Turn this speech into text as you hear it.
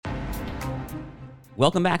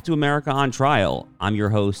Welcome back to America on Trial. I'm your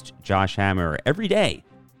host, Josh Hammer. Every day,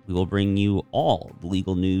 we will bring you all the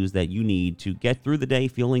legal news that you need to get through the day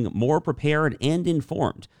feeling more prepared and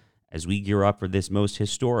informed as we gear up for this most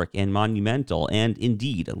historic and monumental and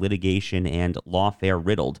indeed litigation and lawfare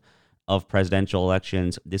riddled of presidential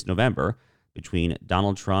elections this November between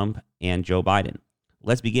Donald Trump and Joe Biden.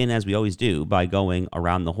 Let's begin, as we always do, by going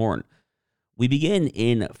around the horn. We begin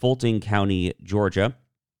in Fulton County, Georgia,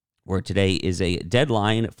 where today is a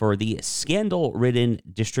deadline for the scandal-ridden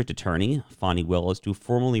district attorney, Fani Willis, to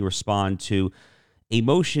formally respond to a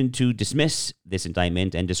motion to dismiss this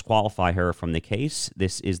indictment and disqualify her from the case.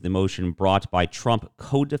 This is the motion brought by Trump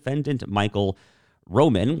co-defendant Michael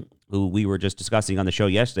Roman, who we were just discussing on the show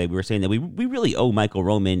yesterday. We were saying that we really owe Michael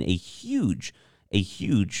Roman a huge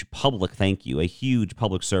public thank you, a huge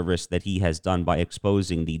public service that he has done by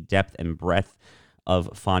exposing the depth and breadth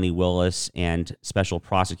of Fani Willis and Special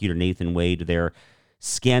Prosecutor Nathan Wade, their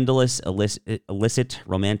scandalous, illicit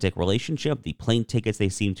romantic relationship, the plane tickets they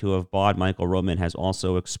seem to have bought. Michael Roman has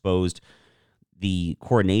also exposed the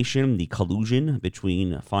coordination, the collusion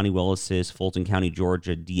between Fani Willis's Fulton County,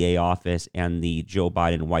 Georgia DA office and the Joe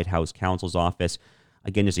Biden White House counsel's office.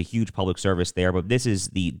 Again, there's a huge public service there, but this is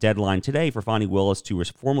the deadline today for Fani Willis to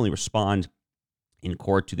formally respond in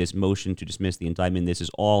court to this motion to dismiss the indictment. This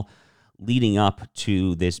is all leading up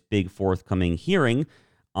to this big forthcoming hearing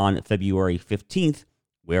on February 15th,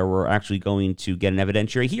 where we're actually going to get an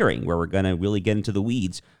evidentiary hearing, where we're going to really get into the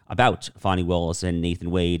weeds about Fani Willis and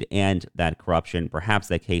Nathan Wade and that corruption. Perhaps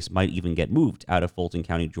that case might even get moved out of Fulton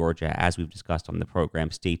County, Georgia, as we've discussed on the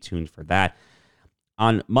program. Stay tuned for that.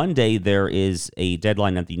 On Monday, there is a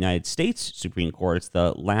deadline at the United States Supreme Court. It's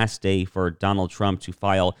the last day for Donald Trump to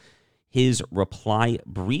file his reply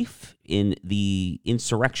brief in the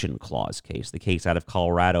Insurrection Clause case, the case out of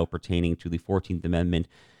Colorado pertaining to the 14th Amendment.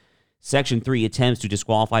 Section 3 attempts to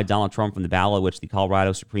disqualify Donald Trump from the ballot, which the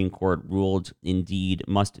Colorado Supreme Court ruled indeed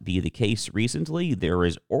must be the case recently. There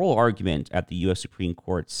is oral argument at the U.S. Supreme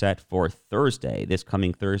Court set for Thursday, this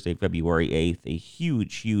coming Thursday, February 8th, a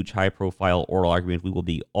huge, high-profile oral argument. We will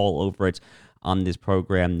be all over it on this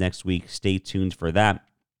program next week. Stay tuned for that.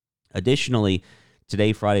 Additionally,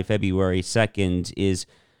 today, Friday, February 2nd, is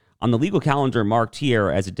on the legal calendar marked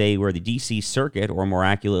here as a day where the D.C. Circuit, or more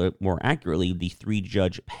accurately, the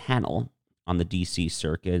three-judge panel on the D.C.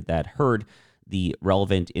 Circuit that heard the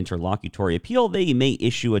relevant interlocutory appeal, they may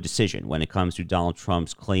issue a decision when it comes to Donald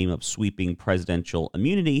Trump's claim of sweeping presidential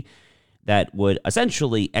immunity that would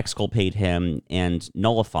essentially exculpate him and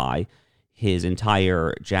nullify his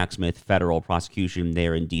entire Jack Smith federal prosecution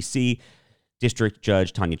there in D.C. District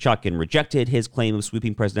Judge Tanya Chutkan rejected his claim of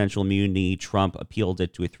sweeping presidential immunity. Trump appealed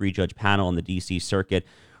it to a three-judge panel in the D.C. Circuit.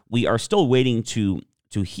 We are still waiting to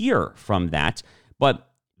hear from that,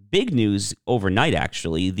 but big news overnight,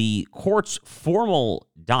 actually. The court's formal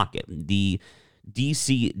docket, the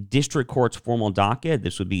D.C. District Court's formal docket,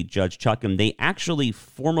 this would be Judge Chutkan, they actually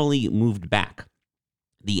formally moved back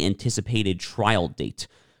the anticipated trial date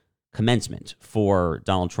commencement for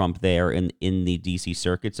Donald Trump there in the D.C.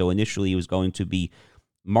 Circuit. So initially it was going to be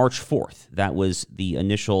March 4th. That was the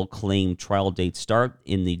initial claimed trial date start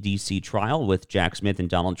in the D.C. trial with Jack Smith and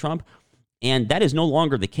Donald Trump. And that is no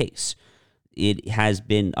longer the case. It has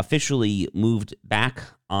been officially moved back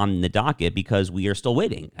on the docket because we are still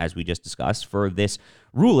waiting, as we just discussed, for this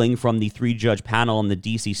ruling from the three-judge panel in the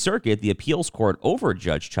D.C. Circuit, the appeals court over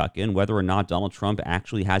Judge Chutkan, whether or not Donald Trump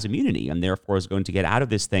actually has immunity and therefore is going to get out of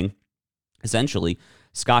this thing essentially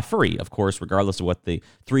scot-free. Of course, regardless of what the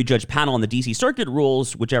three-judge panel on the D.C. Circuit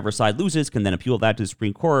rules, whichever side loses can then appeal that to the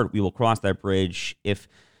Supreme Court. We will cross that bridge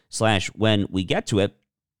if/when we get to it.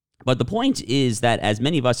 But the point is that, as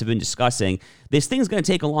many of us have been discussing, this thing's going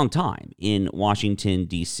to take a long time in Washington,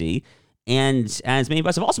 D.C., and as many of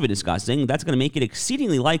us have also been discussing, that's going to make it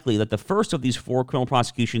exceedingly likely that the first of these four criminal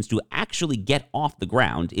prosecutions to actually get off the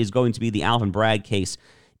ground is going to be the Alvin Bragg case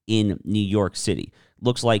in New York City.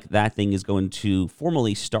 Looks like that thing is going to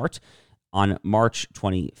formally start on March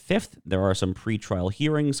 25th. There are some pretrial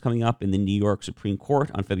hearings coming up in the New York Supreme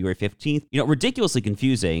Court on February 15th. Ridiculously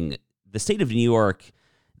confusing. The state of New York,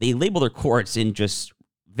 they label their courts in just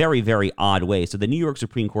very, very odd ways. So the New York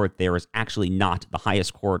Supreme Court there is actually not the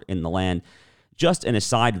highest court in the land. Just an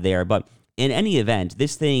aside there, but in any event,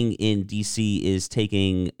 this thing in D.C. is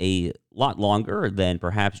taking a lot longer than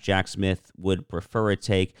perhaps Jack Smith would prefer it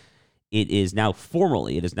take. It is now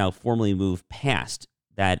formally moved past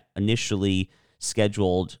that initially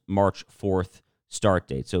scheduled March 4th start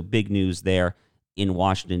date. So big news there in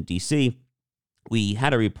Washington, D.C. We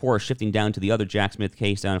had a report shifting down to the other Jack Smith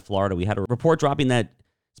case down in Florida. We had a report dropping that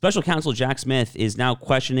Special counsel Jack Smith is now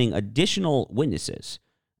questioning additional witnesses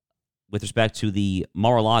with respect to the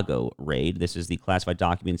Mar-a-Lago raid. This is the classified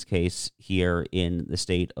documents case here in the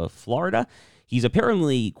state of Florida. He's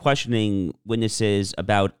apparently questioning witnesses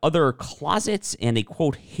about other closets and a,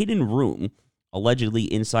 quote, hidden room allegedly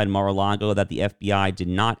inside Mar-a-Lago that the FBI did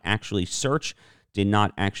not actually search, did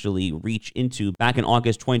not actually reach into back in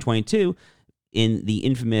August 2022 in the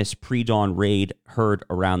infamous pre-dawn raid heard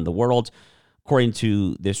around the world. According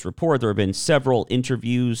to this report, there have been several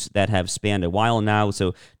interviews that have spanned a while now.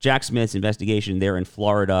 So Jack Smith's investigation there in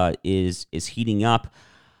Florida is heating up.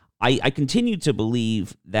 I continue to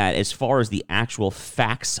believe that as far as the actual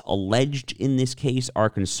facts alleged in this case are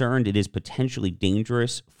concerned, it is potentially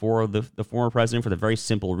dangerous for the former president for the very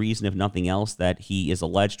simple reason, if nothing else, that he is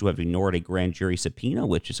alleged to have ignored a grand jury subpoena,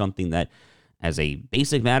 which is something that, as a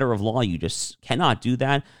basic matter of law, you just cannot do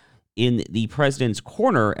that. In the president's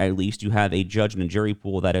corner, at least, you have a judge and jury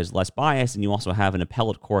pool that is less biased, and you also have an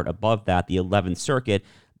appellate court above that, the 11th Circuit,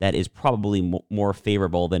 that is probably more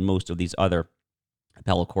favorable than most of these other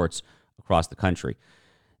appellate courts across the country.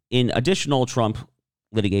 In additional Trump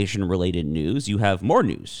litigation-related news, you have more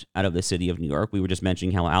news out of the city of New York. We were just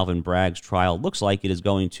mentioning how Alvin Bragg's trial looks like it is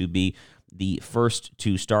going to be the first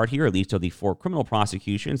to start here, at least of the 4 criminal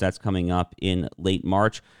prosecutions. That's coming up in late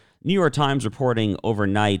March. New York Times reporting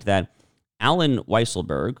overnight that Alan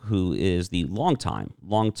Weisselberg, who is the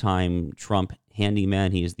longtime Trump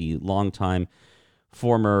handyman, he is the longtime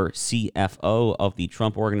former CFO of the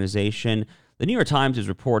Trump organization. The New York Times is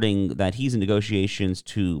reporting that he's in negotiations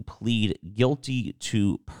to plead guilty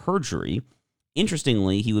to perjury.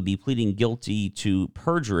 Interestingly, he would be pleading guilty to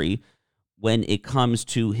perjury when it comes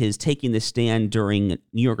to his taking the stand during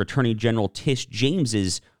New York Attorney General Tish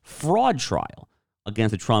James's fraud trial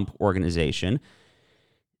against the Trump organization.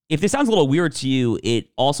 If this sounds a little weird to you, it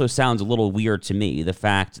also sounds a little weird to me. The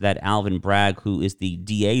fact that Alvin Bragg, who is the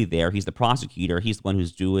DA there, he's the prosecutor, he's the one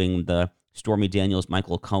who's doing the Stormy Daniels,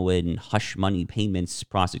 Michael Cohen, hush money payments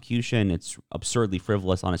prosecution. It's absurdly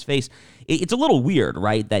frivolous on his face. It's a little weird,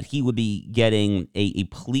 right, that he would be getting a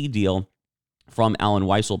plea deal from Alan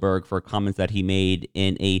Weisselberg for comments that he made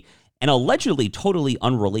in an allegedly totally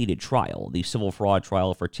unrelated trial, the civil fraud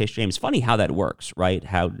trial for Tish James. Funny how that works, right?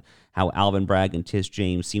 How Alvin Bragg and Tish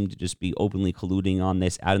James seem to just be openly colluding on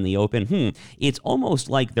this out in the open. It's almost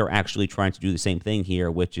like they're actually trying to do the same thing here,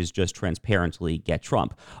 which is just transparently get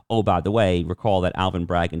Trump. Oh, by the way, recall that Alvin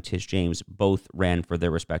Bragg and Tish James both ran for their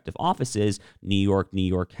respective offices, New York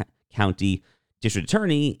County District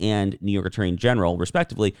Attorney and New York Attorney General,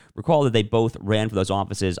 respectively. Recall that they both ran for those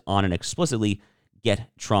offices on an explicitly get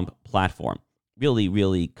Trump platform. Really,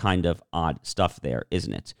 really kind of odd stuff there,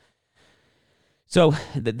 isn't it? So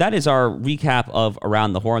that is our recap of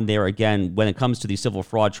Around the Horn there. Again, when it comes to the civil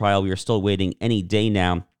fraud trial, we are still waiting any day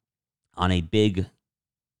now on a big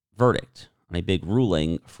verdict, on a big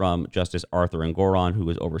ruling from Justice Arthur Engoron, who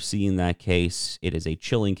is overseeing that case. It is a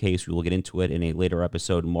chilling case. We will get into it in a later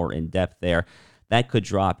episode more in depth there. That could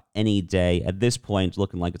drop any day. At this point,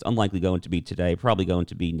 looking like it's unlikely going to be today, probably going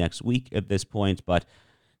to be next week at this point, but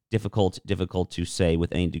difficult to say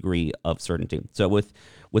with any degree of certainty. So with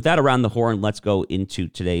that Around the Horn, let's go into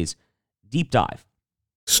today's deep dive.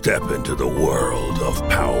 Step into the world of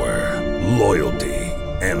power, loyalty,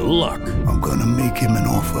 and luck. I'm going to make him an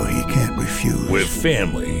offer he can't refuse. With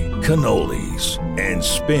family, cannolis, and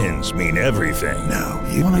spins mean everything. Now,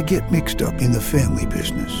 you want to get mixed up in the family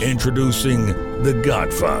business. Introducing The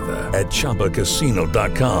Godfather at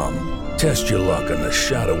ChumbaCasino.com. Test your luck in the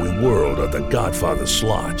shadowy world of The Godfather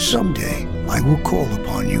slot. Someday, I will call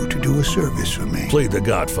upon you to do a service for me. Play The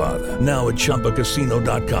Godfather now at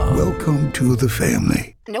ChumbaCasino.com. Welcome to the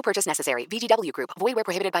family. No purchase necessary. VGW Group. Void where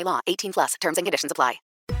prohibited by law. 18 plus. Terms and conditions apply.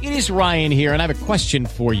 It is Ryan here, and I have a question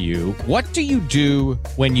for you. What do you do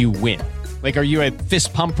when you win? Like, are you a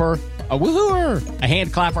fist pumper, a woohooer, a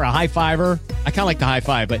hand clapper, a high fiver? I kind of like the high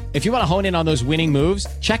five, but if you want to hone in on those winning moves,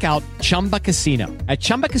 check out Chumba Casino. At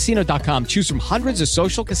ChumbaCasino.com, choose from hundreds of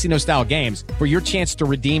social casino-style games for your chance to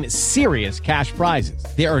redeem serious cash prizes.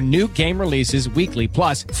 There are new game releases weekly,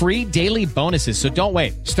 plus free daily bonuses, so don't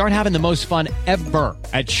wait. Start having the most fun ever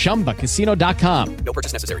at ChumbaCasino.com. No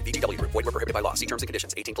purchase necessary. VGW Group. Void where prohibited by law. See terms and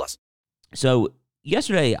conditions. 18 plus. So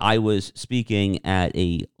yesterday I was speaking at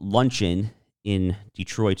a luncheon in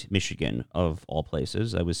Detroit, Michigan, of all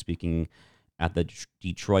places. I was speaking at the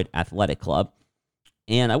Detroit Athletic Club,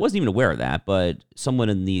 and I wasn't even aware of that, but someone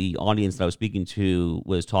in the audience that I was speaking to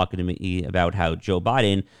was talking to me about how Joe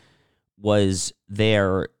Biden was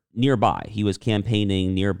there nearby. He was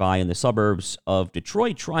campaigning nearby in the suburbs of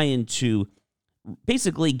Detroit, trying to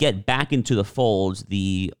basically get back into the fold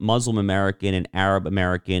the Muslim American and Arab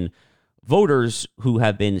American voters who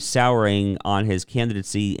have been souring on his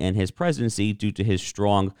candidacy and his presidency due to his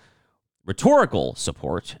strong rhetorical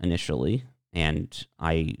support initially. And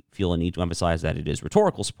I feel a need to emphasize that it is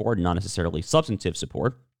rhetorical support, not necessarily substantive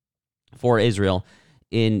support for Israel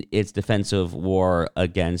in its defensive war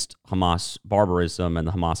against Hamas barbarism and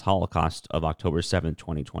the Hamas Holocaust of October 7th,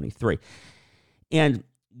 2023. And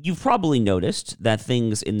you've probably noticed that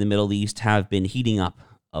things in the Middle East have been heating up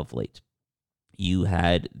of late. You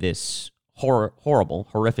had this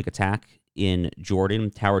horrific attack in Jordan,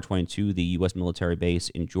 Tower 22, the U.S. military base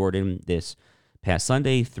in Jordan, this past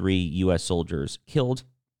Sunday. 3 U.S. soldiers killed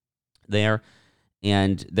there.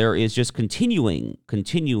 And there is just continuing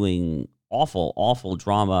awful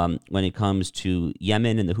drama when it comes to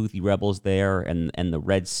Yemen and the Houthi rebels there and the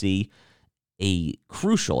Red Sea, a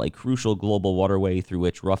crucial global waterway through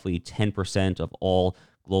which roughly 10% of all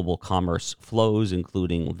global commerce flows,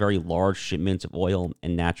 including very large shipments of oil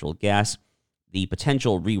and natural gas. The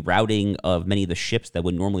potential rerouting of many of the ships that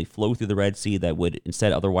would normally flow through the Red Sea that would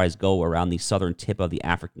instead otherwise go around the southern tip of the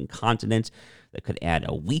African continent, that could add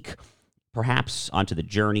a week perhaps onto the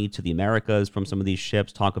journey to the Americas from some of these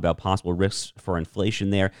ships. Talk about possible risks for inflation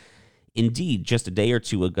there. Indeed, just a day or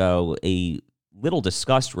two ago, a little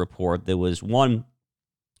discussed report, there was one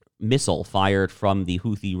missile fired from the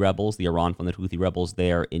Houthi rebels, the Iran-funded Houthi rebels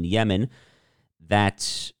there in Yemen,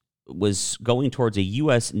 that was going towards a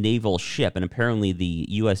U.S. naval ship, and apparently the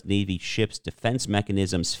U.S. Navy ship's defense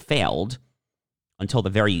mechanisms failed until the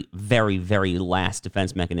very last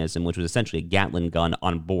defense mechanism, which was essentially a Gatling gun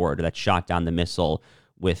on board that shot down the missile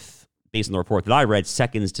with, based on the report that I read,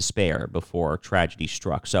 seconds to spare before tragedy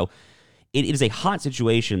struck. So it is a hot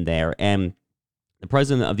situation there, and the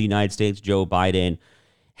President of the United States, Joe Biden,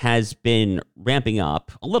 has been ramping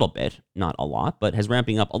up a little bit, not a lot, but has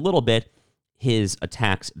ramping up a little bit his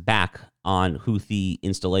attacks back on Houthi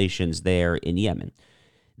installations there in Yemen.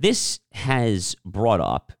 This has brought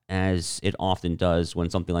up, as it often does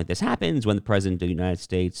when something like this happens, when the President of the United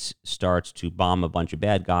States starts to bomb a bunch of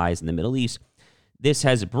bad guys in the Middle East, this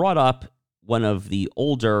has brought up one of the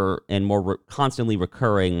older and more constantly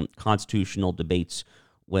recurring constitutional debates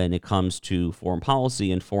when it comes to foreign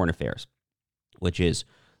policy and foreign affairs, which is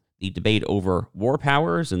the debate over war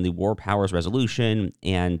powers and the war powers resolution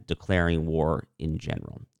and declaring war in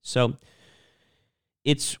general. So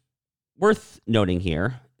it's worth noting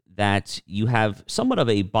here that you have somewhat of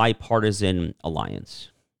a bipartisan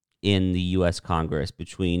alliance in the U.S. Congress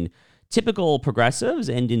between typical progressives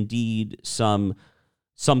and indeed some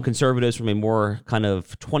conservatives from a more kind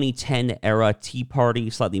of 2010 era Tea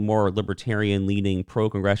Party, slightly more libertarian leaning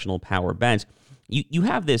pro-congressional power bent. You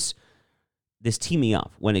have this teaming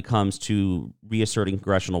up when it comes to reasserting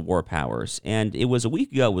congressional war powers. And it was a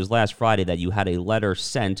week ago, it was last Friday, that you had a letter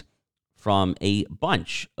sent from a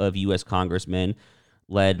bunch of U.S. congressmen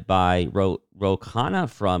led by Ro Khanna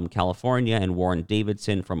from California and Warren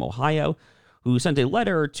Davidson from Ohio, who sent a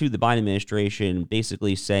letter to the Biden administration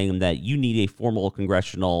basically saying that you need a formal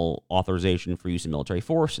congressional authorization for use of military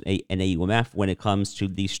force, an AUMF, when it comes to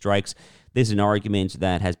these strikes. This is an argument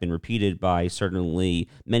that has been repeated by certainly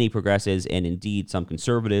many progressives and indeed some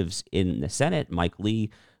conservatives in the Senate. Mike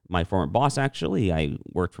Lee, my former boss, actually, I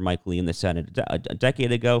worked for Mike Lee in the Senate a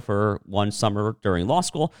decade ago for one summer during law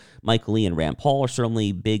school. Mike Lee and Rand Paul are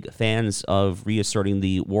certainly big fans of reasserting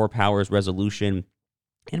the war powers resolution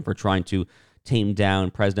and for trying to tame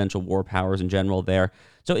down presidential war powers in general there.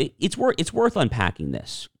 So it's worth unpacking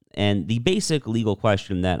this. And the basic legal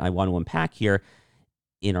question that I want to unpack here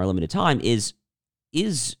in our limited time is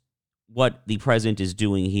what the president is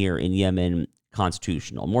doing here in Yemen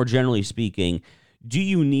constitutional? More generally speaking, do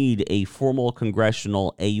you need a formal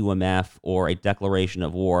congressional AUMF or a declaration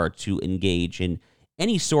of war to engage in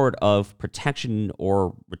any sort of protection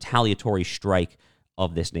or retaliatory strike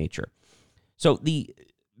of this nature? So the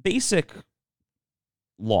basic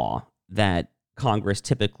law that Congress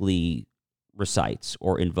typically recites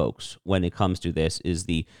or invokes when it comes to this is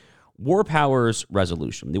the War Powers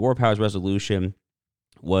Resolution. The War Powers Resolution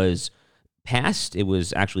was passed. It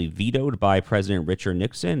was actually vetoed by President Richard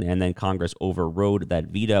Nixon, and then Congress overrode that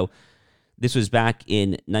veto. This was back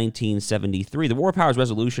in 1973. The War Powers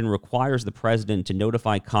Resolution requires the president to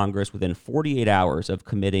notify Congress within 48 hours of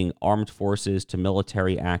committing armed forces to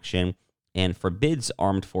military action and forbids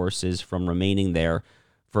armed forces from remaining there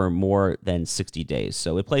for more than 60 days.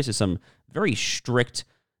 So it places some very strict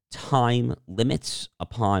time limits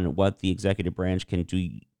upon what the executive branch can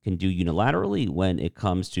do unilaterally when it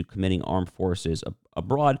comes to committing armed forces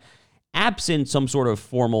abroad. absent some sort of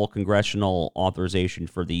formal congressional authorization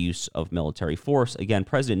for the use of military force. Again,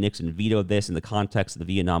 President Nixon vetoed this in the context of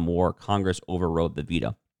the Vietnam War. Congress overrode the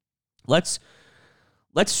veto. Let's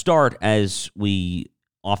start, as we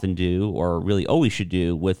often do, or really always should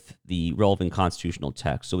do, with the relevant constitutional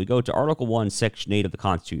text. So we go to Article 1, Section 8 of the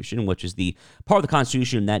Constitution, which is the part of the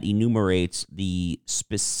Constitution that enumerates the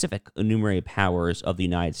specific enumerated powers of the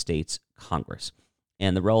United States Congress.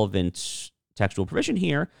 And the relevant textual provision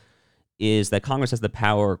here is that Congress has the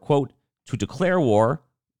power, quote, to declare war,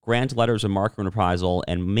 grant letters of marque and reprisal,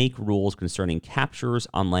 and make rules concerning captures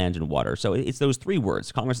on land and water. So it's those three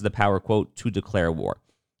words. Congress has the power, quote, to declare war.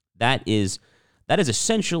 That is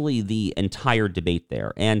essentially the entire debate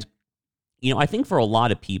there. And, I think for a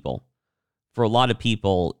lot of people,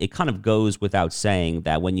 it kind of goes without saying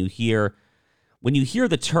that when you hear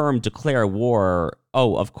the term declare war,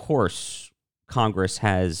 oh, of course, Congress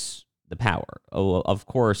has the power. Oh, of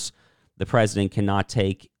course, the president cannot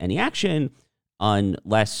take any action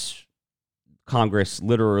unless Congress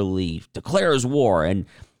literally declares war. And,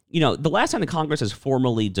 the last time the Congress has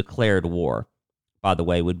formally declared war, by the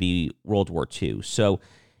way, would be World War II. So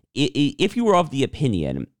if you were of the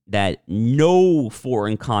opinion that no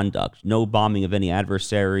foreign conduct, no bombing of any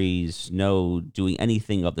adversaries, no doing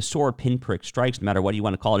anything of the sort, pinprick strikes, no matter what you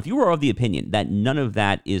want to call it, if you were of the opinion that none of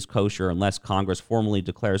that is kosher unless Congress formally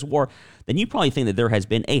declares war, then you probably think that there has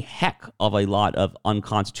been a heck of a lot of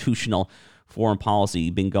unconstitutional foreign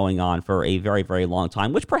policy been going on for a very, very long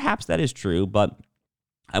time, which perhaps that is true, but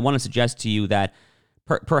I want to suggest to you that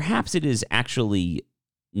perhaps it is actually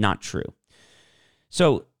not true.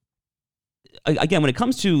 So, again, when it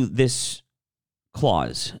comes to this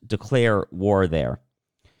clause, declare war there,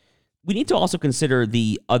 we need to also consider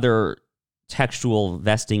the other textual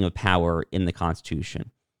vesting of power in the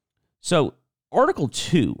Constitution. So, Article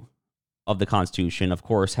 2 of the Constitution, of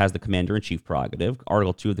course, has the commander-in-chief prerogative.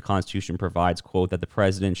 Article 2 of the Constitution provides, quote, that the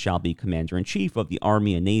president shall be commander-in-chief of the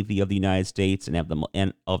Army and Navy of the United States and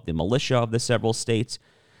of the militia of the several states.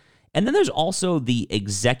 And then there's also the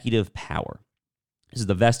executive power. This is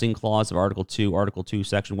the vesting clause of Article 2. Article 2,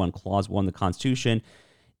 Section 1, Clause 1 of the Constitution.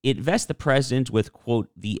 It vests the president with, quote,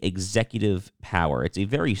 the executive power. It's a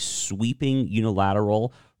very sweeping,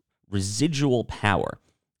 unilateral, residual power.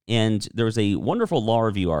 And there's a wonderful law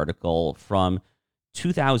review article from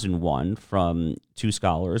 2001 from two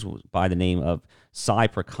scholars by the name of Sai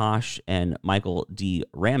Prakash and Michael D.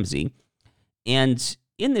 Ramsey. And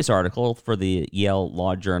in this article for the Yale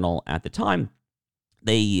Law Journal at the time,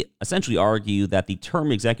 they essentially argue that the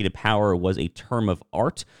term executive power was a term of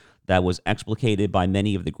art that was explicated by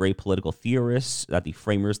many of the great political theorists that the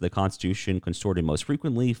framers of the Constitution consorted most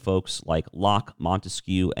frequently, folks like Locke,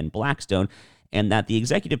 Montesquieu, and Blackstone, and that the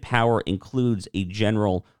executive power includes a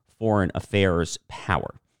general foreign affairs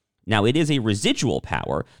power. Now, it is a residual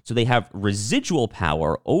power, so they have residual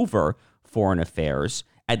power over foreign affairs,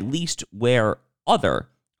 at least where other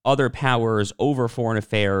powers over foreign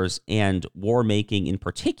affairs and war-making in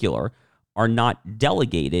particular are not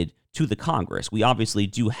delegated to the Congress. We obviously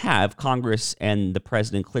do have, Congress and the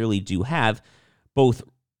president clearly do have, both,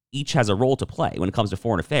 each has a role to play when it comes to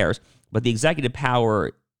foreign affairs, but the executive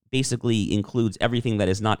power basically includes everything that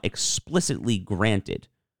is not explicitly granted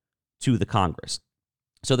to the Congress.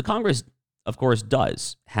 So the Congress, of course,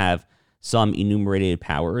 does have some enumerated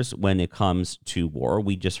powers when it comes to war.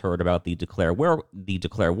 We just heard about the declare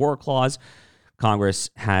war clause. Congress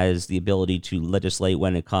has the ability to legislate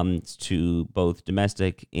when it comes to both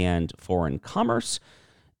domestic and foreign commerce,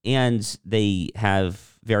 and they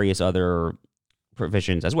have various other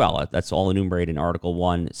provisions as well. That's all enumerated in Article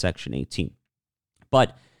 1, Section 18.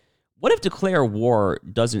 But what if declare war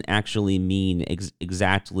doesn't actually mean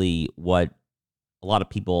exactly what a lot of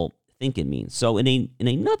people think it means? So in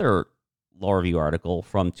another law review article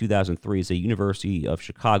from 2003, is a University of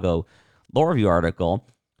Chicago law review article,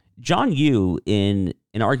 John Yoo, in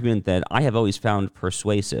an argument that I have always found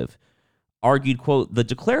persuasive, argued, quote, the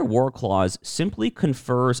declare war clause simply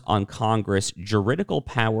confers on Congress juridical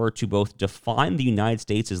power to both define the United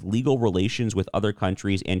States' legal relations with other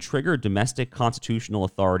countries and trigger domestic constitutional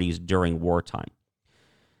authorities during wartime.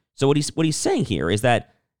 So what he's saying here is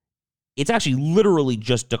that it's actually literally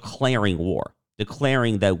just declaring war,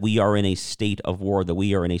 declaring that we are in a state of war, that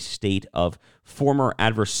we are in a state of former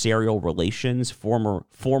adversarial relations,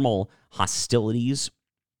 formal hostilities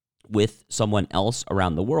with someone else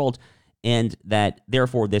around the world, and that,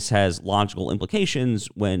 therefore, this has logical implications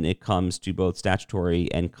when it comes to both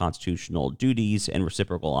statutory and constitutional duties and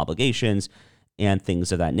reciprocal obligations and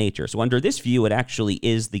things of that nature. So under this view, it actually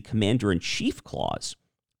is the commander-in-chief clause,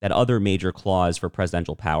 that other major clause for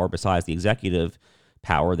presidential power besides the executive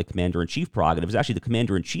power, the commander-in-chief prerogative, is actually the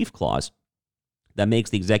commander-in-chief clause that makes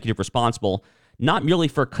the executive responsible not merely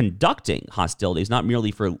for conducting hostilities, not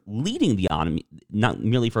merely for leading the army, not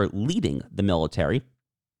merely for leading the military,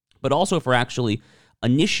 but also for actually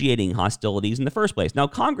initiating hostilities in the first place. Now,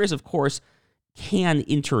 Congress, of course, can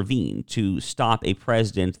intervene to stop a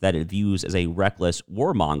president that it views as a reckless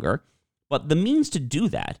warmonger, but the means to do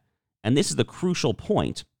that, and this is the crucial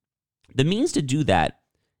point, the means to do that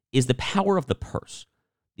is the power of the purse,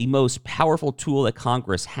 the most powerful tool that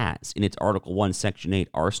Congress has in its Article 1, Section 8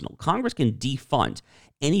 arsenal. Congress can defund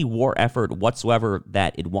any war effort whatsoever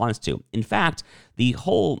that it wants to. In fact, the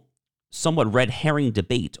whole somewhat red herring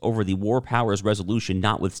debate over the War Powers Resolution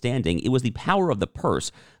notwithstanding, it was the power of the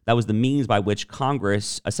purse that was the means by which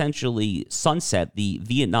Congress essentially sunset the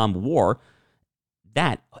Vietnam War.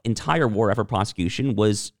 That entire war effort prosecution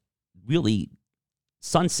was really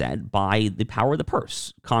sunset by the power of the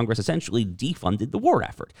purse. Congress essentially defunded the war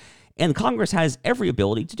effort. And Congress has every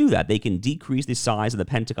ability to do that. They can decrease the size of the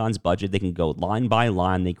Pentagon's budget. They can go line by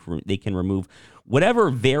line. They can remove whatever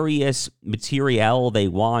various materiel they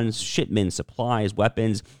want, shipments, supplies,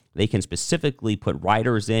 weapons. They can specifically put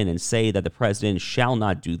riders in and say that the president shall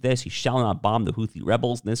not do this. He shall not bomb the Houthi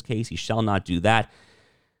rebels in this case. He shall not do that.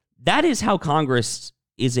 That is how Congress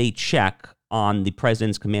is a check on the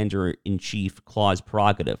president's commander-in-chief clause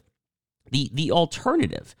prerogative. The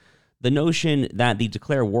alternative, the notion that the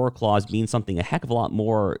declare war clause means something a heck of a lot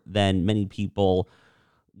more than many people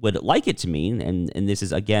would like it to mean, and this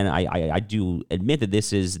is, again, I do admit that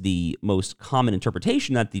this is the most common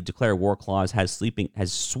interpretation, that the declare war clause has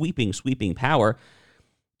sweeping power.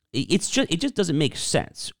 It just doesn't make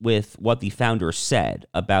sense with what the founder said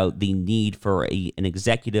about the need for an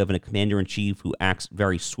executive and a commander-in-chief who acts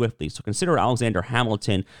very swiftly. So consider Alexander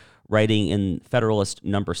Hamilton writing in Federalist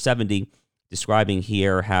number 70, describing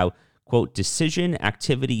here how, quote, decision,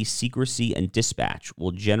 activity, secrecy, and dispatch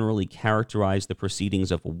will generally characterize the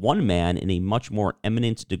proceedings of one man in a much more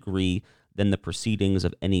eminent degree than the proceedings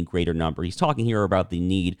of any greater number. He's talking here about the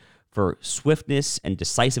need for swiftness and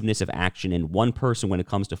decisiveness of action in one person when it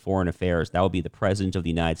comes to foreign affairs. That would be the President of the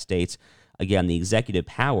United States. Again, the executive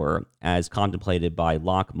power, as contemplated by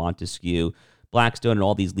Locke, Montesquieu, Blackstone, and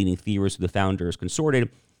all these leading theorists who the founders consorted,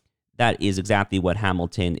 that is exactly what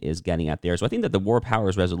Hamilton is getting at there. So I think that the War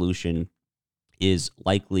Powers Resolution is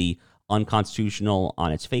likely unconstitutional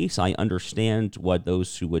on its face. I understand what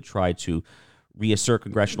those who would try to reassert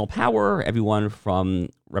congressional power, everyone from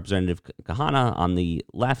Representative Kahana on the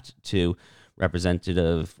left to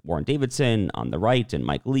Representative Warren Davidson on the right and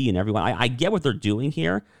Mike Lee and everyone. I get what they're doing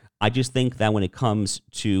here. I just think that when it comes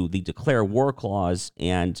to the declare war clause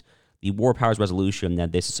and the War Powers Resolution,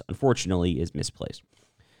 that this, unfortunately, is misplaced.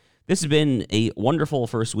 This has been a wonderful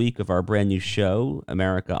first week of our brand new show,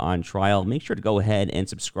 America on Trial. Make sure to go ahead and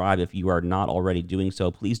subscribe if you are not already doing so.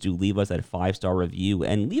 Please do leave us a 5-star review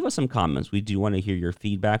and leave us some comments. We do want to hear your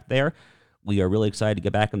feedback there. We are really excited to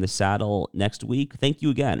get back in the saddle next week. Thank you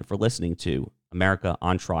again for listening to America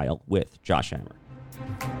on Trial with Josh Hammer.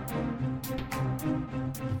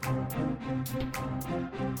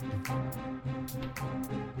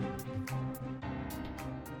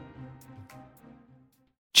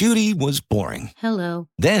 Judy was boring. Hello.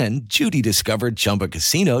 Then Judy discovered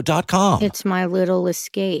ChumbaCasino.com. It's my little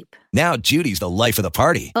escape. Now Judy's the life of the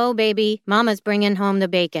party. Oh, baby, mama's bringing home the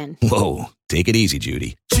bacon. Whoa, take it easy,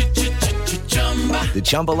 Judy. The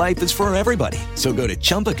Chumba life is for everybody. So go to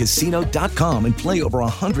ChumbaCasino.com and play over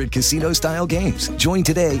 100 casino-style games. Join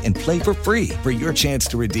today and play for free for your chance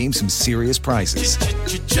to redeem some serious prizes.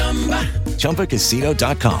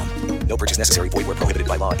 ChumbaCasino.com. No purchase necessary. Void where prohibited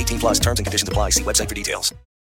by law. 18+ terms and conditions apply. See website for details.